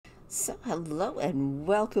So hello and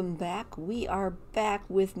welcome back. We are back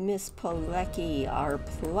with Miss Peleky, our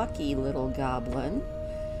plucky little goblin,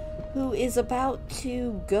 who is about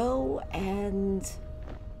to go and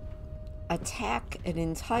attack an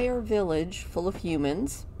entire village full of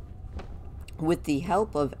humans with the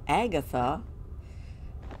help of Agatha,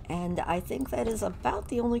 and I think that is about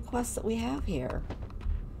the only quest that we have here.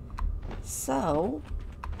 So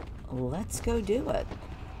let's go do it.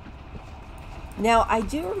 Now, I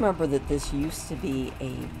do remember that this used to be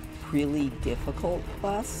a really difficult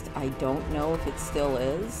quest. I don't know if it still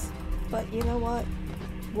is, but you know what?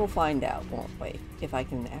 We'll find out, won't we? If I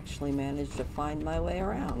can actually manage to find my way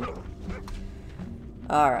around.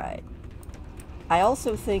 Alright. I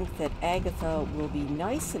also think that Agatha will be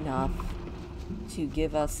nice enough to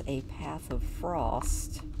give us a path of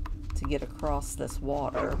frost to get across this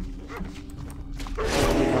water. Hey,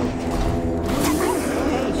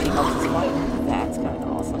 she helps us fight. That's kind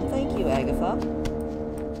of awesome. Thank you, Agatha.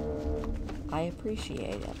 I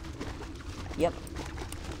appreciate it. Yep.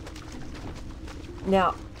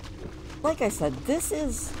 Now, like I said, this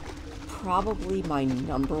is probably my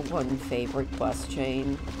 #1 favorite quest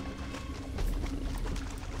chain.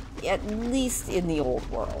 At least in the old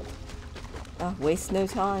world. Waste no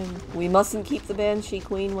time. We mustn't keep the Banshee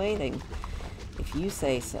Queen waiting. If you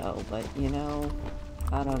say so, but you know,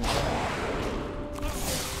 I don't know.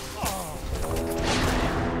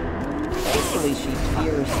 Basically, she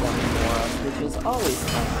fears them more, which is always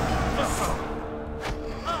kind of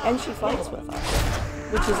nice. And she fights with us,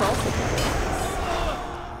 which is also kind of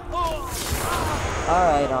nice.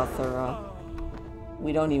 Alright, Arthura.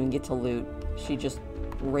 We don't even get to loot. She just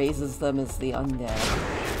raises them as the undead.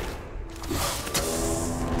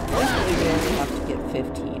 Hopefully we only have to get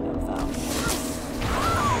 15 of them.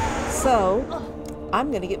 So,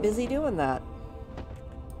 I'm gonna get busy doing that.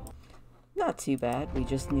 Not too bad. We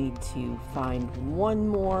just need to find one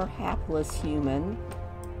more hapless human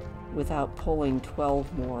without pulling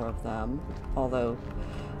 12 more of them. Although,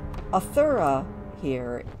 Arthura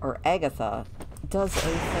here, or Agatha, does a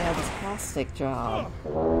fantastic job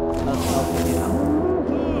of helping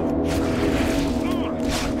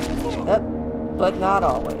out. But not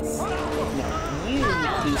always. No, you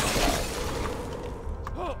do so.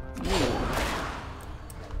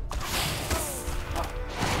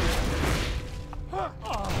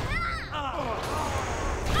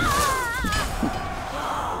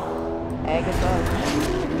 Agatha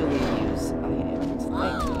can really use items.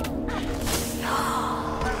 Thank you.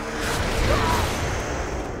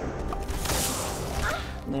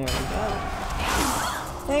 There we go.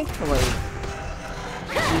 Thankfully,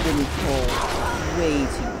 we didn't pull way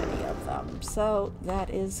too many of them, so that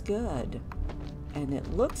is good. And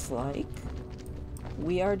it looks like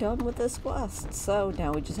we are done with this quest. So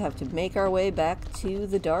now we just have to make our way back to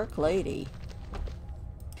the Dark Lady.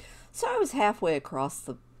 So I was halfway across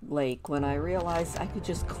the lake when I realized I could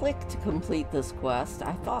just click to complete this quest.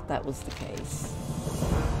 I thought that was the case.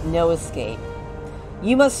 No escape.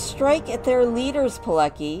 You must strike at their leaders,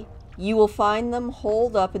 Peleky. You will find them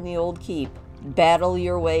holed up in the old keep. Battle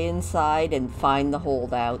your way inside and find the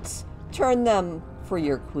holdouts. Turn them for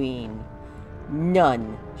your queen.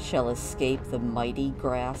 None shall escape the mighty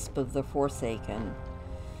grasp of the Forsaken.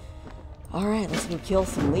 Alright, let's go kill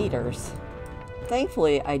some leaders.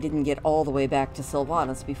 Thankfully, I didn't get all the way back to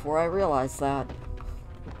Sylvanas before I realized that.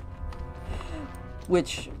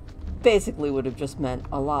 Which basically would have just meant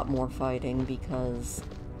a lot more fighting because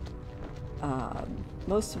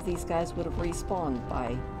most of these guys would have respawned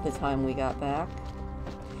by the time we got back.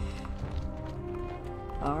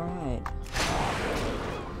 Alright.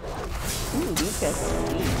 Ooh, these guys are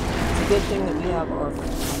sweet. It's a good thing that we have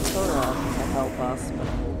Arthura to help us, but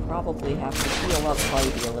we'll probably have to heal up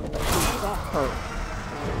Whitey a little bit. Ooh, that hurt.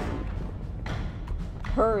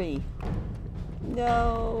 Hurry!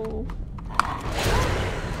 No!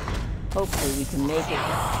 Hopefully we can make it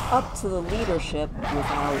up to the leadership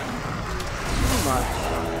without too much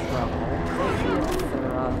trouble. Thank you for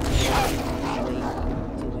actually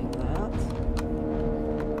doing that.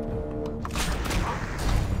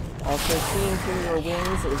 Also, seeing through your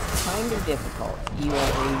wings is kind of difficult. You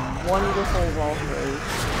are a wonderful Valkyrie,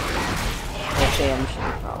 or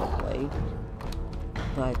Banshee probably,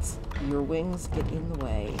 but your wings get in the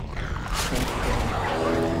way. Thank you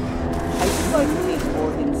very much. I do like that these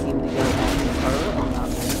Worgen seem to go after her and not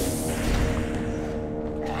me.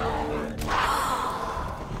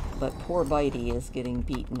 But poor Bitey is getting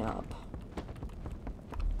beaten up.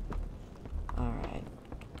 Alright.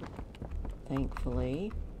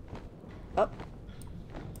 Thankfully. Up.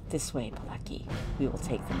 This way, Peleky. We will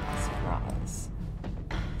take them by surprise.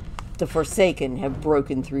 The Forsaken have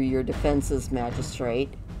broken through your defenses, Magistrate.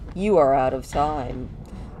 You are out of time.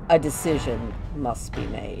 A decision must be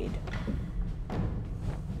made.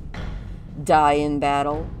 Die in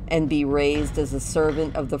battle and be raised as a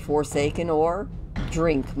servant of the Forsaken, or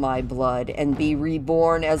drink my blood and be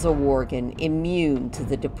reborn as a Worgen, immune to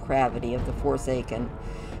the depravity of the Forsaken.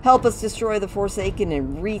 Help us destroy the Forsaken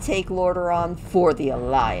and retake Lordaeron for the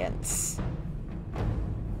Alliance.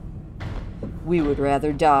 We would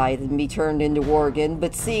rather die than be turned into Worgen,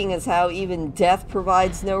 but seeing as how even death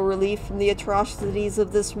provides no relief from the atrocities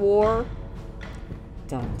of this war,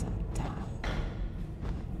 dun dun dun,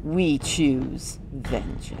 we choose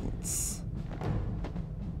vengeance.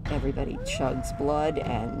 Everybody chugs blood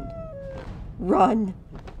and run.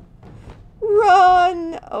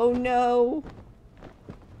 Run! Oh no.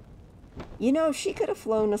 You know, if she could have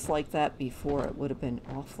flown us like that before, it would have been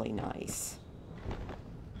awfully nice.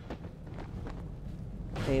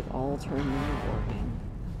 They've all turned into Worgen.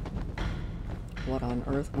 What on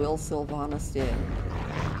earth will Sylvanas do?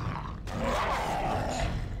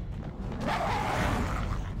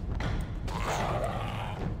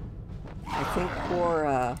 I think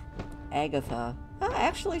poor Agatha.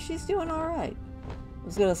 Actually, she's doing alright. I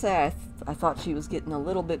was gonna say, I thought she was getting a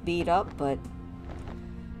little bit beat up, but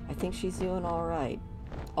I think she's doing alright.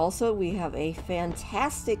 Also, we have a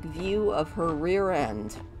fantastic view of her rear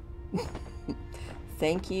end.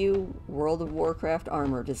 Thank you, World of Warcraft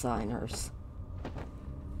armor designers.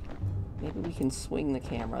 Maybe we can swing the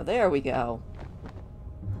camera. There we go.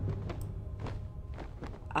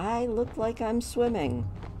 I look like I'm swimming.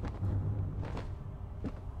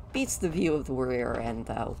 Beats the view of the rear end,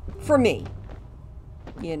 though. For me.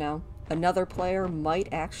 You know, another player might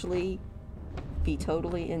actually be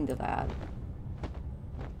totally into that.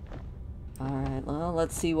 Alright, well,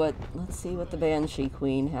 let's see what the Banshee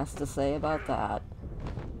Queen has to say about that.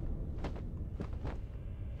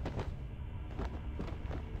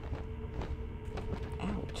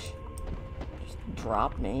 Ouch. Just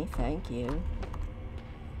drop me, thank you.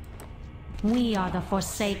 We are the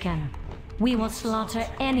Forsaken. We will slaughter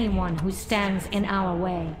anyone who stands in our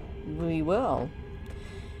way. We will.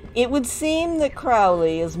 It would seem that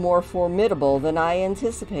Crowley is more formidable than I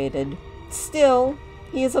anticipated. Still,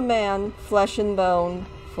 he is a man, flesh and bone,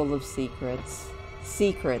 full of secrets.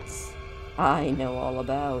 Secrets I know all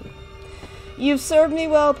about. You've served me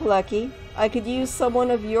well, Peleky. I could use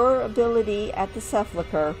someone of your ability at the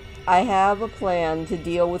Sepulcher. I have a plan to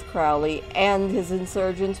deal with Crowley and his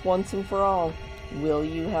insurgents once and for all. Will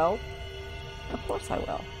you help? Of course I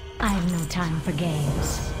will. I have no time for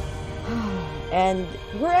games. And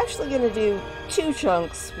we're actually going to do 2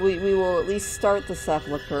 chunks. We will at least start the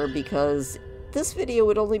Sepulcher because this video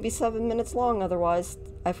would only be 7 minutes long otherwise.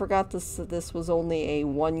 I forgot this was only a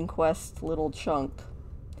 1 quest little chunk.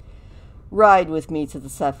 Ride with me to the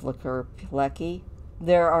Sepulcher, Peleky.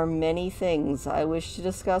 There are many things I wish to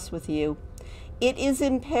discuss with you. It is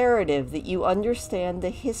imperative that you understand the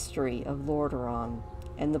history of Lordaeron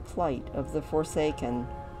and the plight of the Forsaken.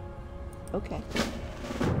 Okay.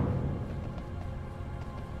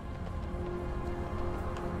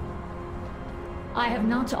 I have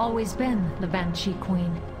not always been the Banshee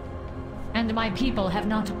Queen, and my people have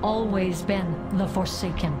not always been the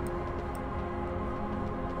Forsaken.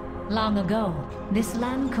 Long ago, this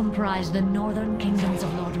land comprised the northern kingdoms of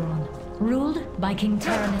Lordaeron, ruled by King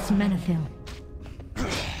Tyrannus Menethil.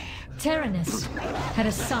 Tyrannus had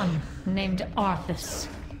a son named Arthas.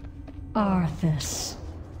 Arthas.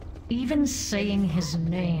 Even saying his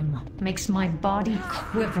name makes my body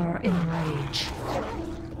quiver in rage.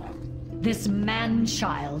 This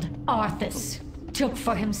man-child, Arthas, took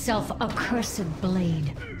for himself a cursed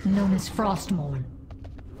blade known as Frostmourne.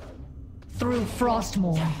 Through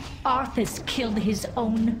Frostmourne, Arthas killed his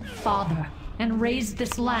own father and razed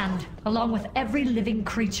this land along with every living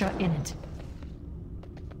creature in it.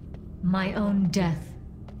 My own death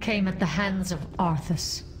came at the hands of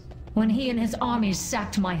Arthas when he and his armies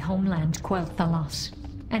sacked my homeland, Quel'Thalas,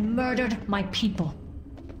 and murdered my people.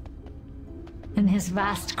 In his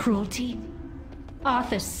vast cruelty,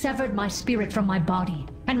 Arthas severed my spirit from my body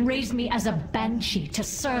and raised me as a banshee to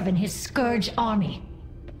serve in his Scourge army.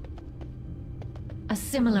 A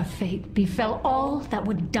similar fate befell all that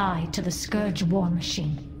would die to the Scourge war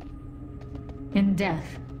machine. In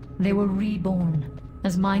death, they were reborn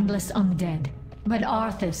as mindless undead, but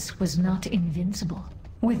Arthas was not invincible.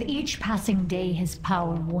 With each passing day, his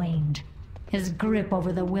power waned, his grip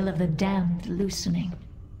over the will of the damned loosening.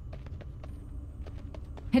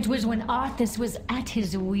 It was when Arthas was at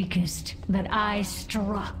his weakest that I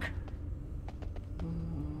struck.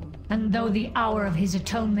 And though the hour of his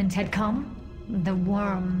atonement had come, the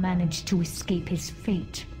worm managed to escape his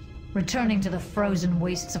fate, returning to the frozen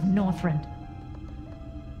wastes of Northrend.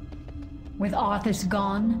 With Arthas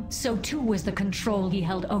gone, so too was the control he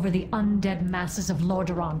held over the undead masses of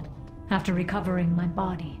Lordaeron. After recovering my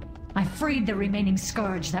body, I freed the remaining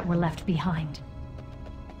scourge that were left behind.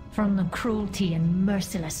 From the cruelty and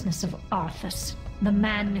mercilessness of Arthas, the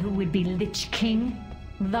man who would be Lich King,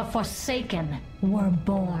 the Forsaken were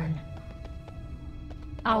born.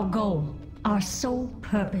 Our goal, our sole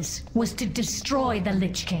purpose, was to destroy the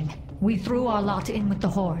Lich King. We threw our lot in with the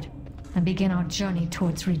Horde, and began our journey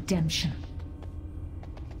towards redemption.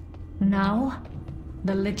 Now,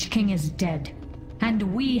 the Lich King is dead, and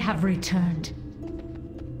we have returned.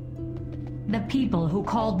 The people who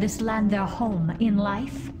called this land their home in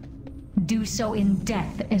life, do so in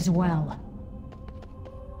death as well.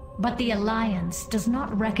 But the Alliance does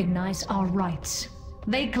not recognize our rights.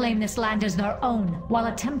 They claim this land as their own, while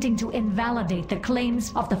attempting to invalidate the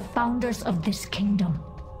claims of the founders of this kingdom.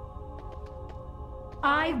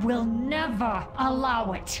 I will never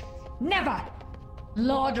allow it. Never!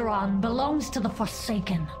 Lordaeron belongs to the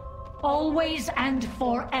Forsaken. Always and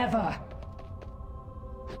forever.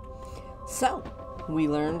 So, we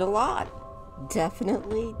learned a lot.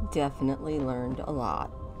 Definitely learned a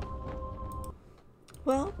lot.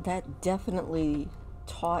 Well, that definitely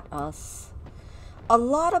taught us a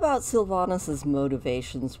lot about Sylvanas'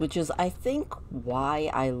 motivations, which is, I think, why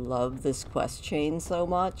I love this quest chain so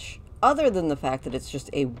much, other than the fact that it's just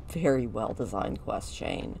a very well-designed quest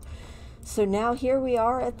chain. So now here we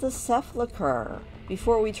are at the Sepulcher.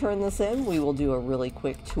 Before we turn this in, we will do a really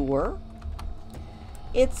quick tour.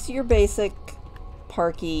 It's your basic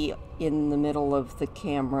parky in the middle of the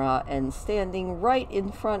camera and standing right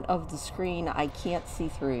in front of the screen. I can't see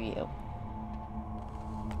through you.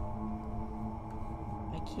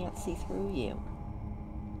 I can't see through you.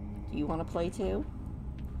 Do you want to play too?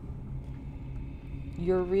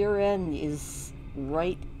 Your rear end is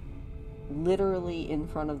right literally in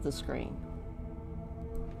front of the screen.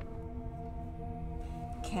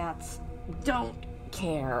 Cats don't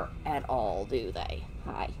care at all, do they?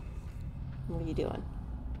 Hi. What are you doing?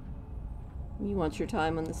 You want your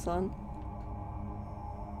time in the sun?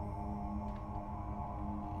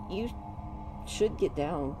 You should get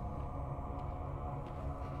down.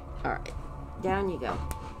 Alright. Down you go.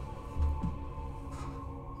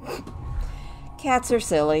 Cats are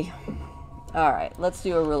silly. Alright, let's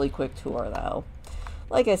do a really quick tour though.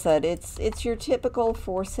 Like I said, it's your typical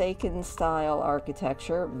Forsaken style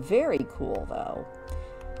architecture. Very cool though.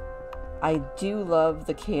 I do love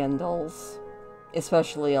the candles,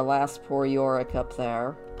 especially Alas Poor Yorick up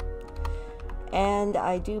there. And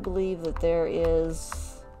I do believe that there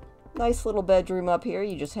is a nice little bedroom up here.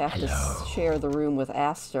 You just have to share the room with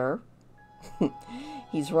Aster.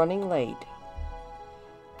 He's running late.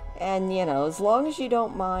 And, you know, as long as you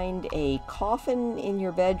don't mind a coffin in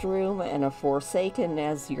your bedroom and a Forsaken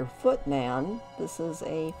as your footman, this is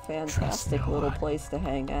a fantastic little place to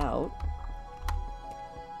hang out.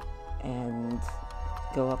 And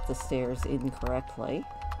go up the stairs incorrectly.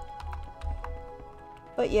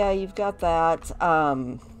 But yeah, you've got that.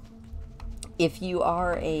 If you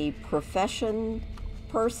are a profession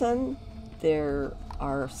person, there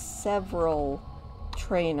are several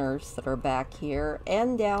trainers that are back here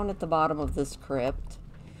and down at the bottom of this crypt.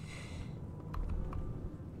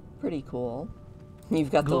 Pretty cool. You've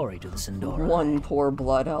got Glory to the Sindora. One poor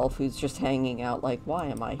blood elf who's just hanging out like, why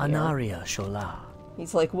am I here? Anaria Shola.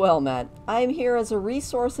 He's like, well, Matt, I am here as a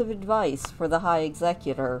resource of advice for the High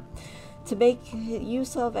Executor to make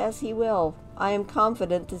use of as he will. I am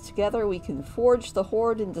confident that together we can forge the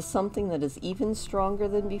Horde into something that is even stronger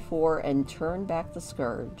than before and turn back the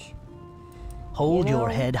Scourge. Hold your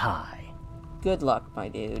head high. Good luck, my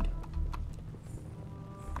dude.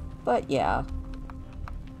 But yeah.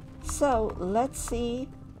 So, let's see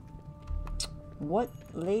what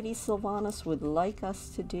Lady Sylvanas would like us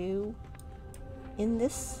to do in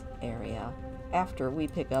this area after we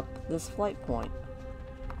pick up this flight point.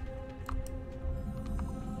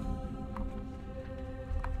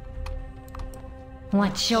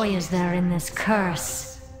 What joy is there in this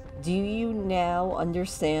curse? Do you now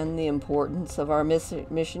understand the importance of our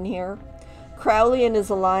mission here? Crowley and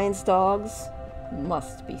his Alliance dogs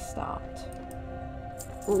must be stopped.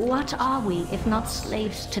 What are we if not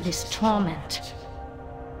slaves to this torment?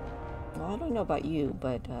 Well, I don't know about you,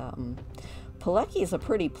 but Peleky is a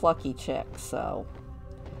pretty plucky chick, so...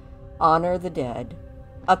 Honor the dead.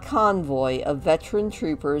 A convoy of veteran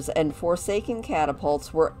troopers and Forsaken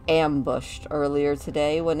catapults were ambushed earlier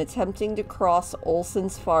today when attempting to cross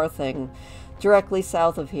Olsen's Farthing, directly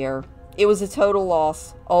south of here. It was a total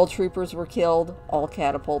loss. All troopers were killed, all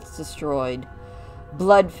catapults destroyed.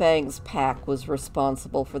 Bloodfang's pack was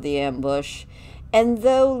responsible for the ambush, and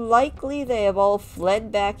though likely they have all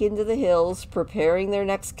fled back into the hills, preparing their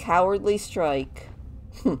next cowardly strike,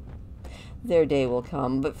 their day will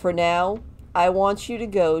come. But for now, I want you to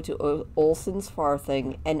go to Olsen's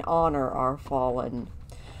Farthing and honor our fallen.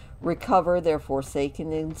 Recover their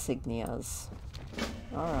forsaken insignias.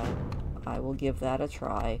 Alright, I will give that a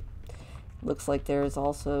try. Looks like there's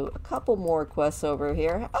also a couple more quests over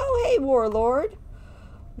here. Oh, hey, Warlord!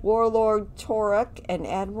 Warlord Torek and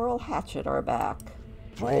Admiral Hatchet are back.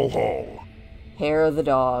 Ho-ho. Hair of the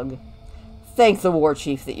dog. Thank the War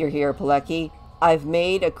Chief that you're here, Peleky. I've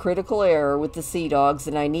made a critical error with the Sea Dogs,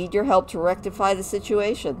 and I need your help to rectify the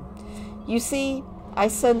situation. You see, I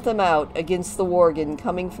sent them out against the Worgen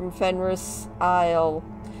coming from Fenris Isle,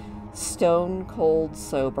 stone cold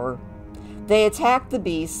sober. They attacked the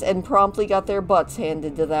beasts and promptly got their butts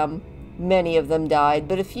handed to them. Many of them died,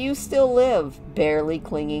 but a few still live, barely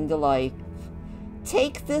clinging to life.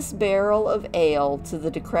 Take this barrel of ale to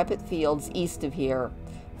the decrepit fields east of here.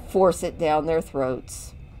 Force it down their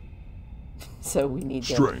throats. So we need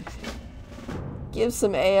to give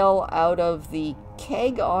some ale out of the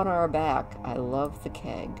keg on our back. I love the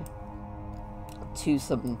keg. To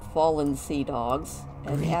some fallen sea dogs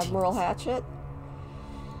and Admiral Hatchet.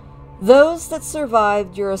 Those that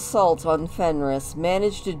survived your assault on Fenris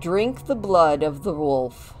managed to drink the blood of the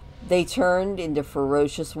wolf. They turned into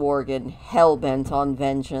ferocious Worgen, hell-bent on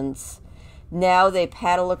vengeance. Now they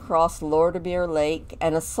paddle across Lordomir Lake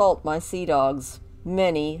and assault my sea dogs.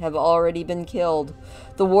 Many have already been killed.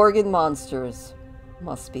 The Worgen monsters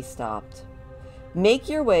must be stopped. Make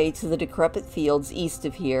your way to the decrepit fields east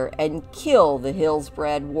of here and kill the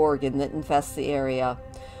Hillsbrad Worgen that infest the area.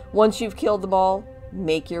 Once you've killed them all,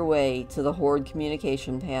 make your way to the Horde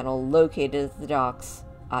communication panel located at the docks.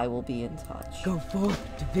 I will be in touch. Go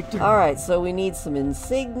forth to victory. Alright, so we need some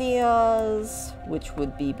insignias, which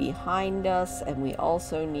would be behind us, and we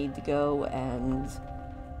also need to go and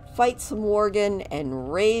fight some Worgen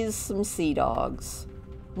and raise some sea dogs.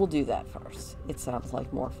 We'll do that first. It sounds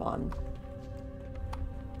like more fun.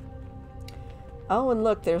 Oh, and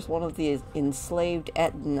look, there's one of the enslaved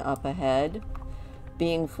Etten up ahead,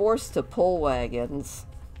 being forced to pull wagons.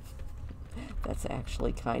 That's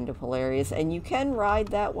actually kind of hilarious. And you can ride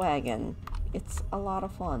that wagon. It's a lot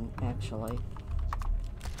of fun, actually.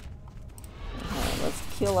 Alright, let's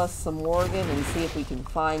kill us some Worgen and see if we can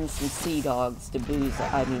find some sea dogs to booze.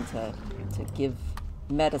 I mean, to give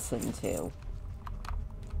medicine to.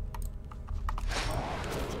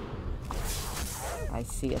 I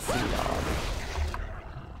see a sea dog.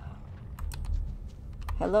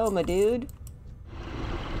 Hello, my dude.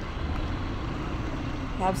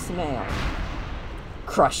 Have some ale.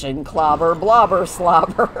 Crush and clobber, blobber,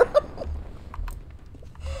 slobber.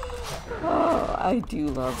 Oh, I do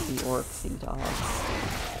love the orc sea dogs.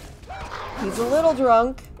 He's a little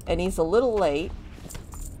drunk, and he's a little late.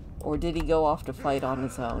 Or did he go off to fight on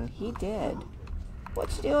his own? He did.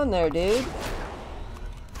 What you doing there, dude?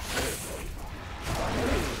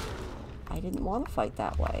 I didn't want to fight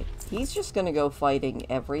that way. He's just gonna go fighting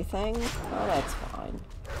everything? Oh, that's fine.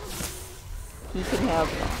 He can have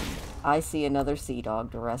fun. I see another sea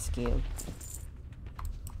dog to rescue.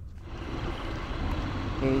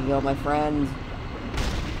 Here you go, my friend.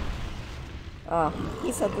 Oh,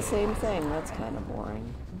 he said the same thing. That's kind of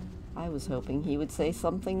boring. I was hoping he would say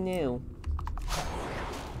something new.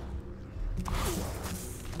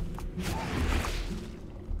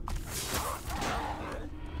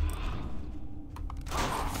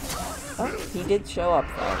 Oh, he did show up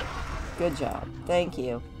though. Good job. Thank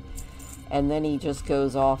you. And then he just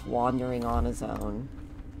goes off wandering on his own.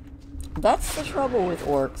 That's the trouble with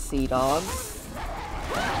orc sea dogs.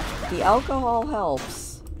 The alcohol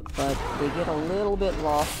helps, but they get a little bit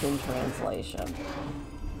lost in translation.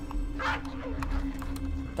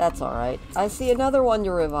 That's alright. I see another one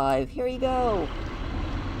to revive. Here you go.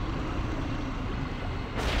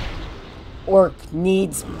 Orc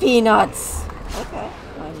needs peanuts. Okay.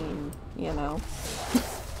 I mean, you know.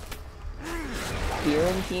 Beer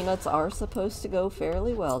and peanuts are supposed to go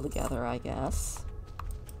fairly well together, I guess.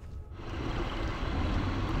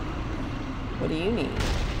 What do you need?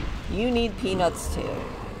 You need peanuts too.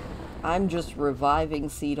 I'm just reviving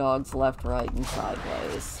sea dogs left, right, and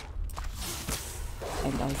sideways.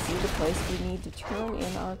 And I see the place we need to turn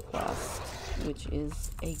in our quest, which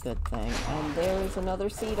is a good thing. And there is another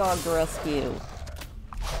sea dog to rescue.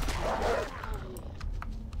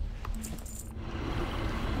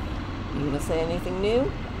 You gonna say anything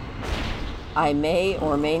new? I may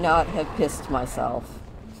or may not have pissed myself.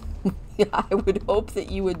 I would hope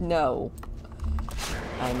that you would know.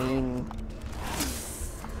 I mean...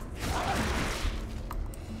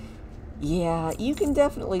 yeah, you can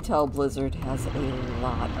definitely tell Blizzard has a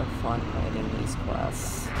lot of fun writing these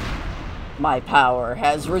quests. My power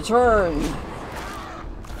has returned!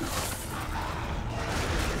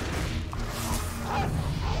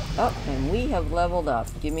 Oh, and we have leveled up.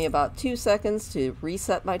 Give me about 2 seconds to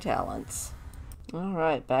reset my talents.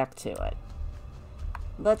 Alright, back to it.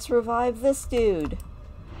 Let's revive this dude.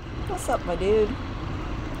 What's up, my dude?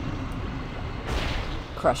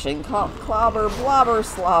 Crushing clobber, blobber,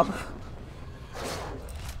 slobber.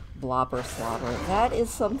 Blobber, slobber. That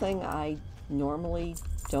is something I normally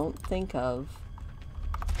don't think of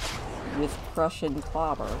with crushing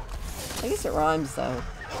clobber. I guess it rhymes, though.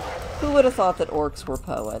 Who would have thought that orcs were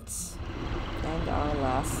poets? And our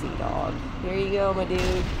last sea dog. Here you go, my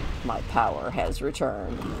dude. My power has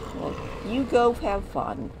returned. Well, you go have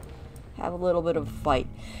fun. Have a little bit of a fight.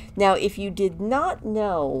 Now, if you did not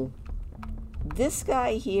know, this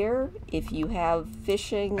guy here, if you have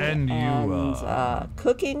fishing and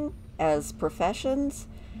cooking as professions,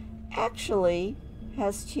 actually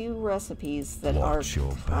has 2 recipes that are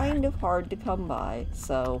kind of hard to come by.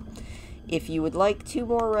 So, if you would like 2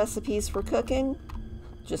 more recipes for cooking,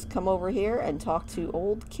 just come over here and talk to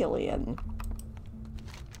old Killian.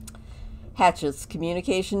 Hatchet's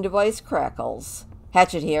communication device crackles.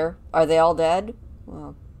 Hatchet here. Are they all dead?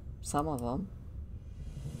 Well, some of them.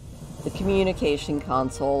 The communication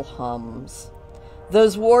console hums.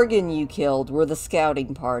 Those Worgen you killed were the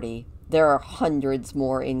scouting party. There are hundreds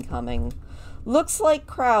more incoming. Looks like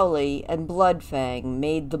Crowley and Bloodfang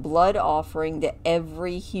made the blood offering to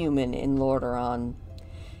every human in Lordaeron.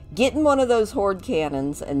 Get in one of those horde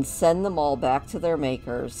cannons and send them all back to their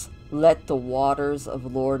makers. Let the waters of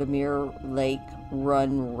Lordamere Lake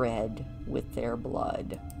run red with their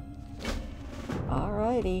blood.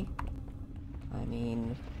 Alrighty. I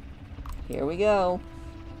mean, here we go.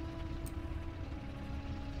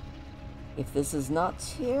 If this is not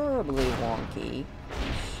terribly wonky,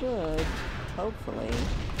 we should, hopefully.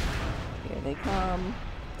 Here they come.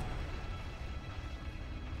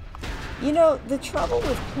 You know, the trouble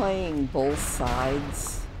with playing both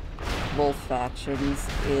sides, both factions,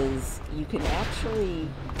 is you can actually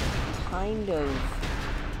kind of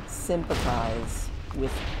sympathize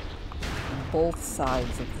with both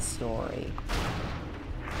sides of the story.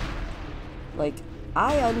 Like,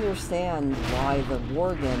 I understand why the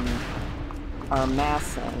Worgen are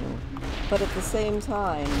massing, but at the same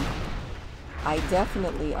time, I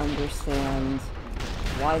definitely understand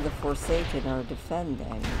why the Forsaken are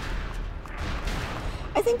defending.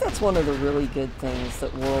 I think that's one of the really good things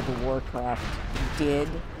that World of Warcraft did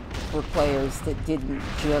for players that didn't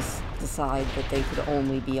just decide that they could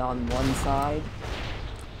only be on one side.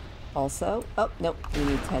 Also, oh, nope, we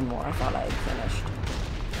need 10 more. I thought I had finished.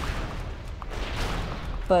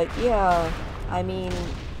 But yeah, I mean,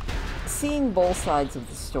 seeing both sides of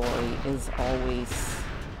the story is always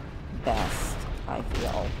best, I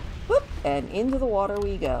feel. Whoop, and into the water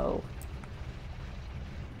we go.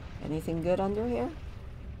 Anything good under here?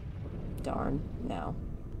 Darn, no.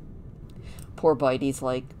 Poor Bitey's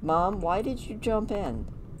like, Mom, why did you jump in?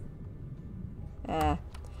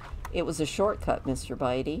 It was a shortcut, Mr.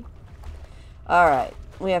 Bitey. Alright,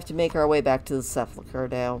 we have to make our way back to the Sepulcher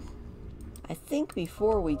now. I think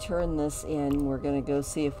before we turn this in, we're going to go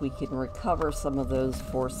see if we can recover some of those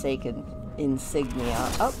Forsaken insignia.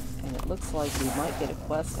 Oh, and it looks like we might get a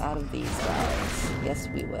quest out of these guys. Yes,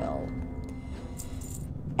 we will.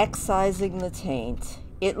 Excising the taint.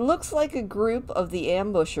 It looks like a group of the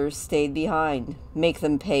ambushers stayed behind. Make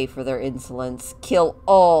them pay for their insolence. Kill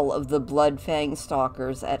all of the Bloodfang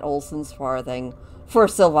stalkers at Olsen's Farthing. For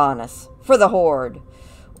Sylvanas. For the Horde.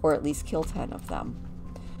 Or at least kill 10 of them.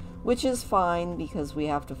 Which is fine, because we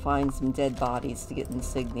have to find some dead bodies to get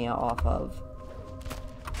insignia off of.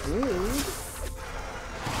 Rude.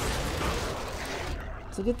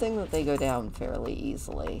 It's a good thing that they go down fairly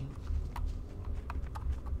easily.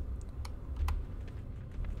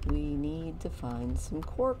 We need to find some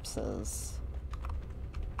corpses.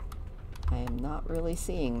 I am not really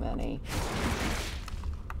seeing many.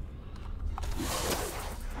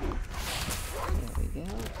 There we go.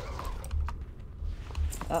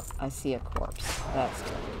 Oh, I see a corpse. That's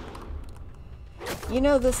good. You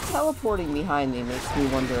know, this teleporting behind me makes me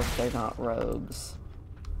wonder if they're not rogues.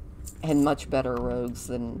 And much better rogues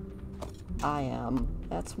than I am.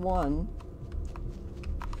 That's one.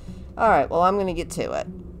 Alright, well, I'm gonna get to it.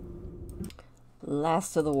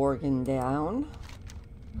 Last of the Worgen down.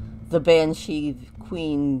 The Banshee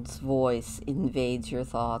Queen's voice invades your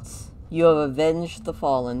thoughts. You have avenged the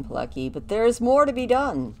fallen, Peleky, but there is more to be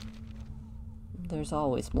done. There's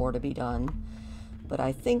always more to be done. But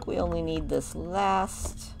I think we only need this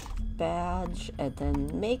last badge and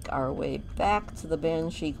then make our way back to the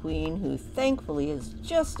Banshee Queen, who thankfully is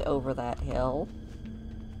just over that hill.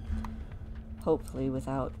 Hopefully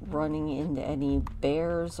without running into any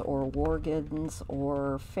bears or worgens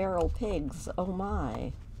or feral pigs. Oh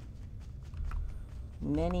my.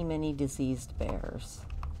 Many, many diseased bears.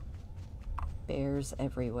 Bears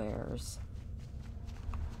everywheres.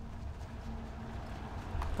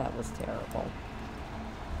 That was terrible.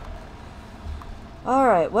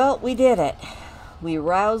 Alright, well, we did it. We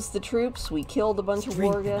roused the troops, we killed a bunch of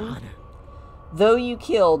Worgen. Though you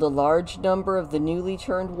killed a large number of the newly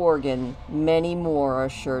turned Worgen, many more are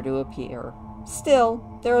sure to appear.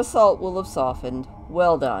 Still, their assault will have softened.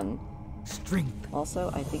 Well done. Strength.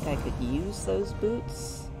 Also, I think I could use those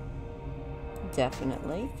boots.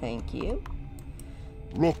 Definitely, thank you.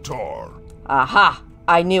 Loktar. Aha!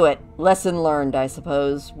 I knew it. Lesson learned, I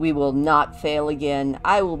suppose. We will not fail again.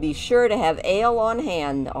 I will be sure to have ale on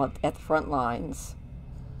hand at the front lines.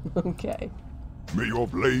 Okay. May your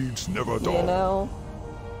blades never dull. You know,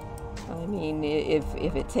 I mean, if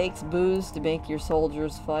it takes booze to make your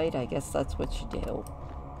soldiers fight, I guess that's what you do.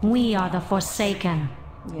 We are the Forsaken.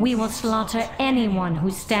 Yes. We will slaughter anyone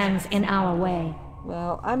who stands in our way.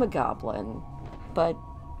 Well, I'm a goblin, but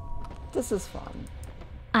this is fun.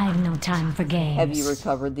 I have no time for games. Have you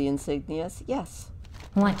recovered the insignias? Yes.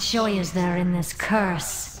 What joy is there in this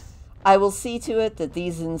curse? I will see to it that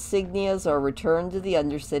these insignias are returned to the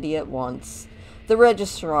Undercity at once. The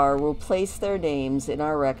registrar will place their names in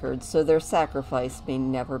our records so their sacrifice may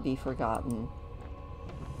never be forgotten.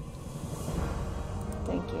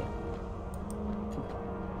 Thank you.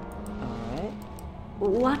 Alright.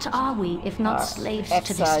 What are we if not slaves to this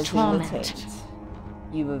Excising the torment? taint.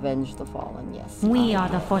 You've avenged the fallen, yes. We are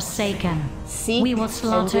the Forsaken. Seek We will and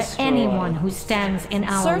slaughter destroy. anyone who stands in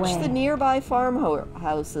our way. Search the nearby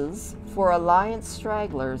farmhouses for Alliance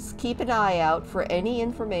stragglers. Keep an eye out for any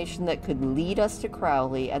information that could lead us to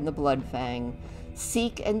Crowley and the Bloodfang.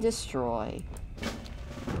 Seek and destroy.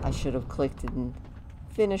 I should have clicked and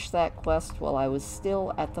finished that quest while I was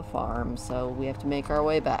still at the farm, so we have to make our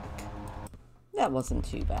way back. That wasn't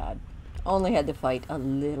too bad. Only had to fight a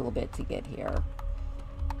little bit to get here.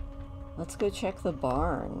 Let's go check the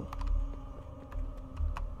barn.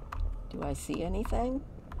 Do I see anything?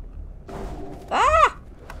 Ah!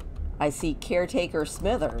 I see Caretaker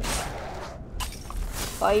Smithers.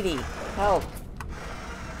 Fighty, help.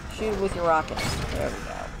 Shoot with your rockets. There we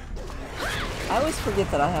go. I always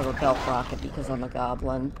forget that I have a belt rocket because I'm a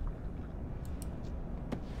goblin.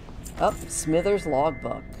 Oh, Smithers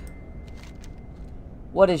logbook.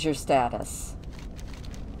 What is your status?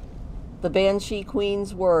 The Banshee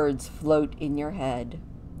Queen's words float in your head.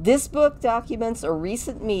 This book documents a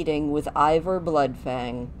recent meeting with Ivor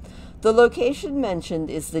Bloodfang. The location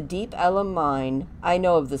mentioned is the Deep Ellum Mine. I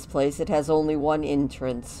know of this place. It has only one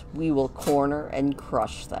entrance. We will corner and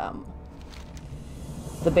crush them.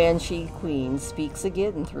 The Banshee Queen speaks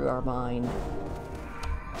again through our mind.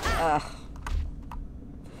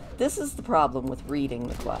 This is the problem with reading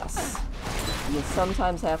the quests. You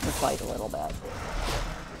sometimes have to fight a little bit.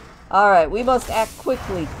 Alright, we must act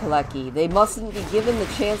quickly, Peleky. They mustn't be given the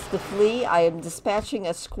chance to flee. I am dispatching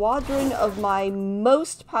a squadron of my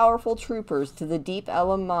most powerful troopers to the Deep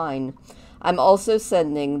Ellum Mine. I'm also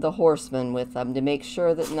sending the horseman with them to make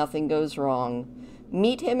sure that nothing goes wrong.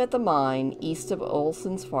 Meet him at the mine, east of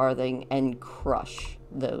Olson's Farthing, and crush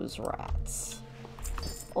those rats.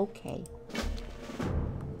 Okay.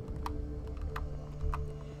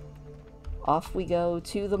 Off we go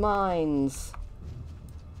to the mines.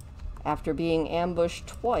 After being ambushed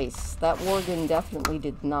twice, that Worgen definitely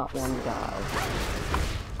did not want to die.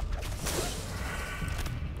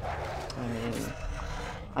 I mean,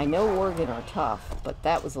 I know Worgen are tough, but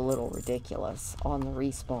that was a little ridiculous on the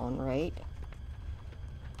respawn rate.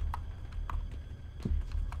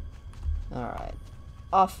 Alright,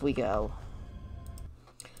 off we go.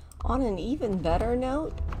 On an even better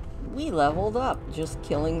note, we leveled up just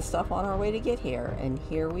killing stuff on our way to get here, and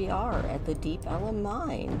here we are at the Deep Ellum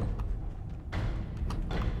Mine.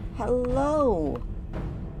 Hello,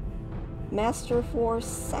 Master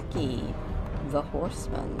Forseki, the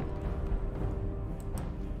horseman.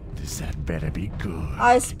 This had better be good.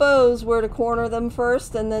 I suppose we're to corner them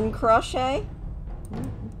first and then crush, eh?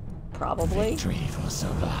 Probably. Victory for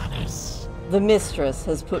Solaris. The mistress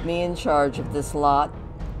has put me in charge of this lot.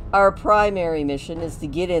 Our primary mission is to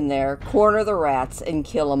get in there, corner the rats, and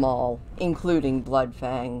kill them all, including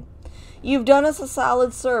Bloodfang. You've done us a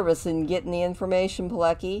solid service in getting the information,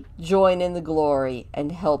 Peleky. Join in the glory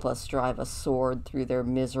and help us drive a sword through their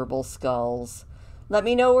miserable skulls. Let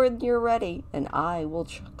me know when you're ready, and I will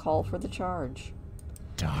call for the charge.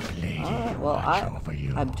 Dark Lady, Well, watch over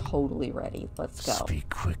you. I'm totally ready. Let's go. Speak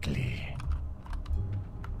quickly.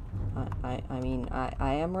 I mean,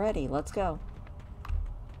 I am ready. Let's go.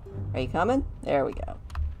 Are you coming? There we go.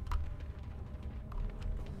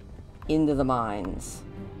 Into the mines.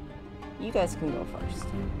 You guys can go first.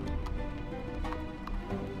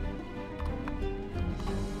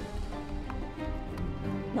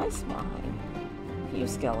 Nice mine. A few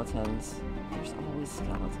skeletons. There's always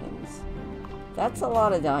skeletons. That's a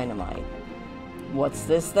lot of dynamite. What's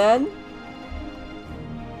this then?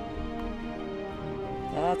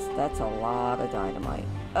 That's a lot of dynamite.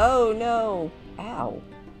 Oh no! Ow.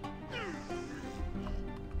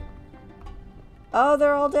 Oh,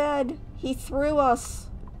 they're all dead. He threw us.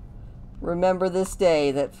 Remember this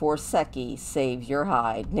day that Forseki saved your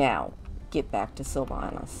hide. Now, get back to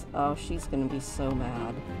Sylvanas. Oh, she's gonna be so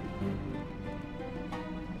mad.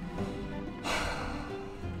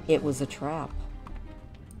 It was a trap.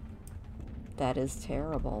 That is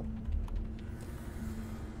terrible.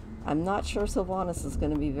 I'm not sure Sylvanas is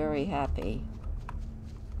gonna be very happy.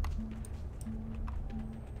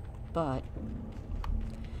 But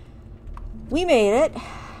we made it.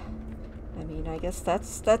 I mean, I guess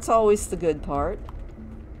that's always the good part.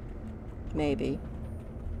 Maybe.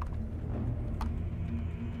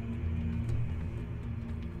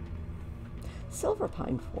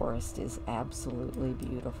 Silverpine Forest is absolutely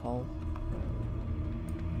beautiful.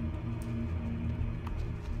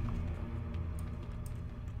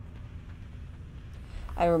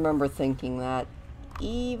 I remember thinking that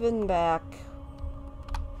even back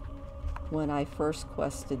when I first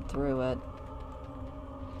quested through it,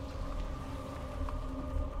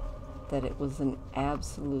 that it was an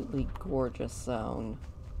absolutely gorgeous zone.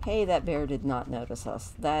 Hey, that bear did not notice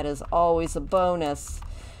us. That is always a bonus.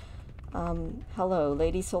 Hello,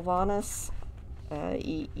 Lady Sylvanas.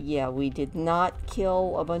 Yeah, we did not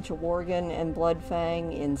kill a bunch of Worgen and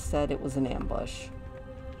Bloodfang. Instead, it was an ambush.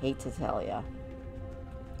 Hate to tell ya.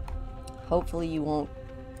 Hopefully you won't,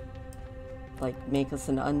 like, make us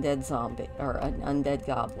an undead zombie, or an undead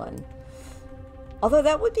goblin. Although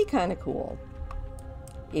that would be kind of cool.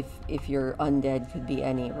 If your undead could be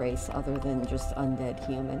any race other than just undead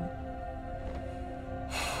human.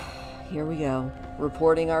 Here we go.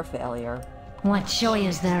 Reporting our failure. What joy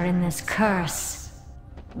is there in this curse?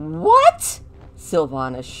 What?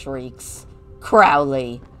 Sylvanas shrieks.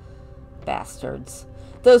 Crowley. Bastards.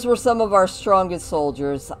 Those were some of our strongest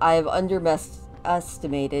soldiers. I have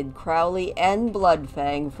underestimated Crowley and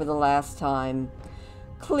Bloodfang for the last time.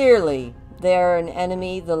 Clearly, they are an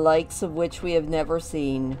enemy the likes of which we have never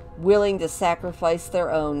seen, willing to sacrifice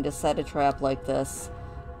their own to set a trap like this.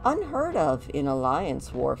 Unheard of in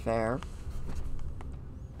alliance warfare.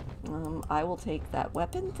 I will take that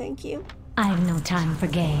weapon, thank you. I have no time for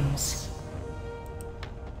games.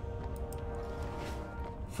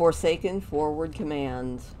 Forsaken forward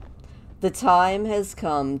command. The time has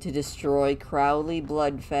come to destroy Crowley,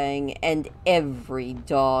 Bloodfang, and every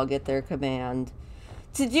dog at their command.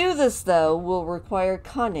 To do this, though, will require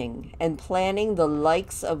cunning and planning the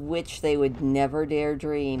likes of which they would never dare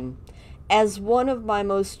dream. As one of my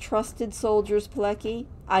most trusted soldiers, Peleky,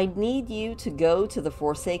 I need you to go to the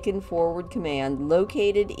Forsaken Forward Command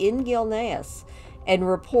located in Gilneas and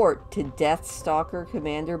report to Deathstalker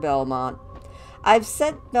Commander Belmont. I've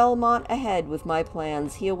sent Belmont ahead with my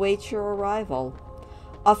plans. He awaits your arrival.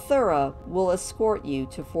 Athura will escort you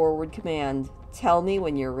to Forward Command. Tell me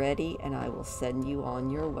when you're ready, and I will send you on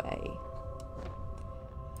your way.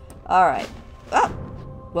 Alright. Ah,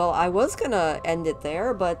 well, I was gonna end it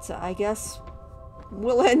there, but I guess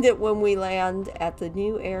we'll end it when we land at the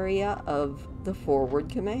new area of the Forward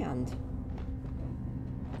Command.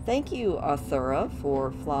 Thank you, Athura,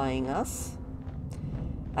 for flying us.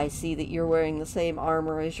 I see that you're wearing the same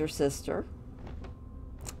armor as your sister.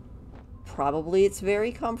 Probably it's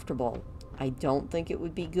very comfortable. I don't think it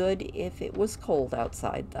would be good if it was cold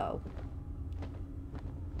outside, though.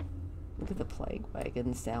 Look at the plague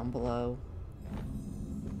wagons down below.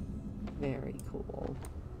 Very cool.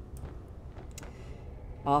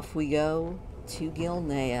 Off we go to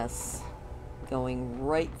Gilneas, going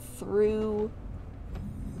right through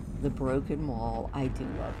the broken wall. I do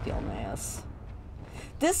love Gilneas.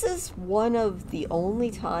 This is one of the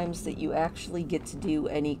only times that you actually get to do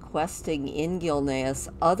any questing in Gilneas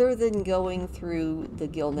other than going through the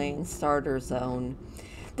Gilnean starter zone.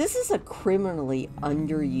 This is a criminally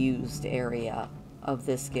underused area of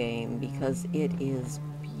this game because it is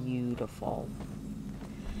beautiful.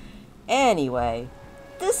 Anyway,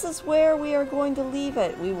 this is where we are going to leave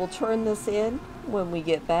it. We will turn this in when we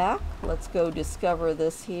get back. Let's go discover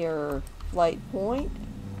this here flight point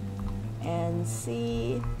and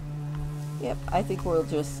see. Yep, I think we'll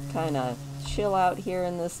just kind of chill out here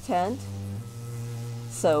in this tent.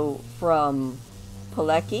 So from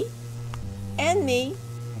Peleky and me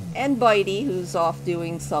and Bitey, who's off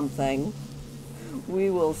doing something, we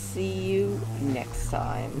will see you next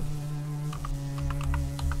time.